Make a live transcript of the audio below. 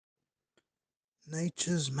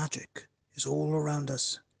Nature's magic is all around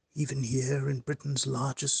us, even here in Britain's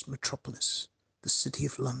largest metropolis, the City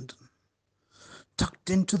of London. Tucked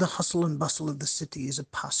into the hustle and bustle of the city is a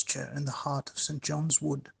pasture in the heart of St. John's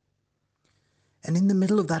Wood. And in the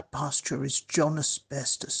middle of that pasture is Jonas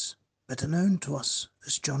Bairstow, better known to us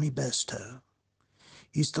as Johnny Bairstow.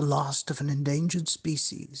 He's the last of an endangered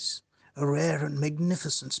species, a rare and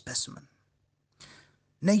magnificent specimen.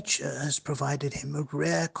 Nature has provided him a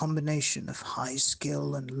rare combination of high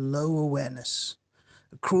skill and low awareness,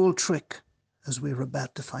 a cruel trick, as we're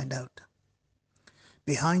about to find out.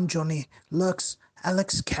 Behind Johnny lurks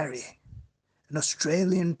Alex Carey, an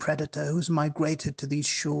Australian predator who's migrated to these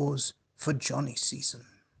shores for Johnny season.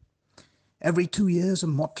 Every 2 years, a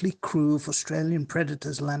motley crew of Australian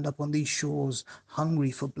predators land up on these shores,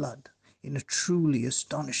 hungry for blood, in a truly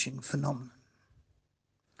astonishing phenomenon.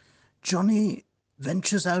 Johnny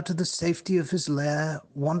ventures out of the safety of his lair,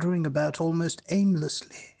 wandering about almost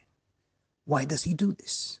aimlessly. Why does he do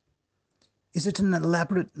this? Is it an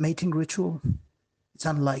elaborate mating ritual? It's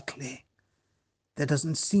unlikely. There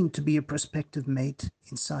doesn't seem to be a prospective mate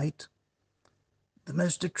in sight. The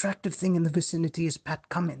most attractive thing in the vicinity is Pat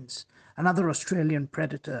Cummins, another Australian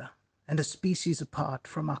predator, and a species apart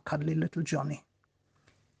from our cuddly little Johnny.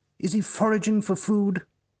 Is he foraging for food?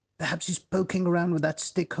 Perhaps he's poking around with that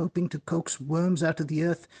stick, hoping to coax worms out of the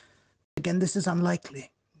earth. Again, this is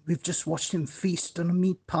unlikely. We've just watched him feast on a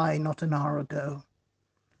meat pie not an hour ago.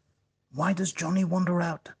 Why does Johnny wander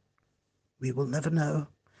out? We will never know.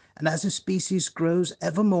 And as his species grows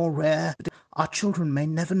ever more rare, our children may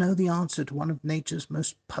never know the answer to one of nature's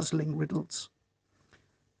most puzzling riddles.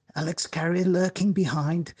 Alex Carey, lurking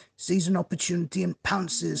behind, sees an opportunity and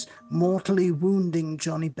pounces, mortally wounding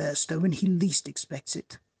Johnny Bairstow when he least expects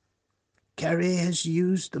it. Carey has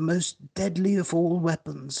used the most deadly of all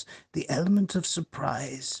weapons, the element of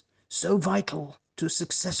surprise, so vital to a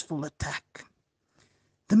successful attack.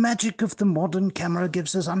 The magic of the modern camera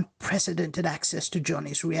gives us unprecedented access to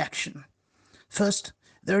Johnny's reaction. First,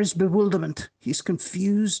 there is bewilderment. He's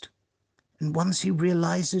confused, and once he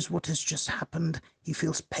realizes what has just happened, he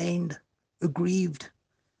feels pained, aggrieved.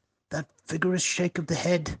 That vigorous shake of the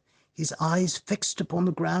head, his eyes fixed upon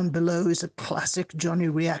the ground below, is a classic Johnny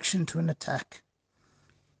reaction to an attack.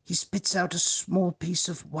 He spits out a small piece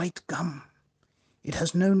of white gum. It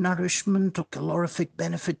has no nourishment or calorific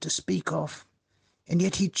benefit to speak of, and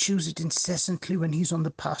yet he chews it incessantly when he's on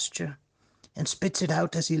the pasture, and spits it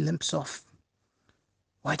out as he limps off.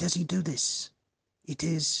 Why does he do this? It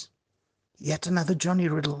is yet another Johnny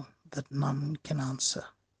riddle that none can answer.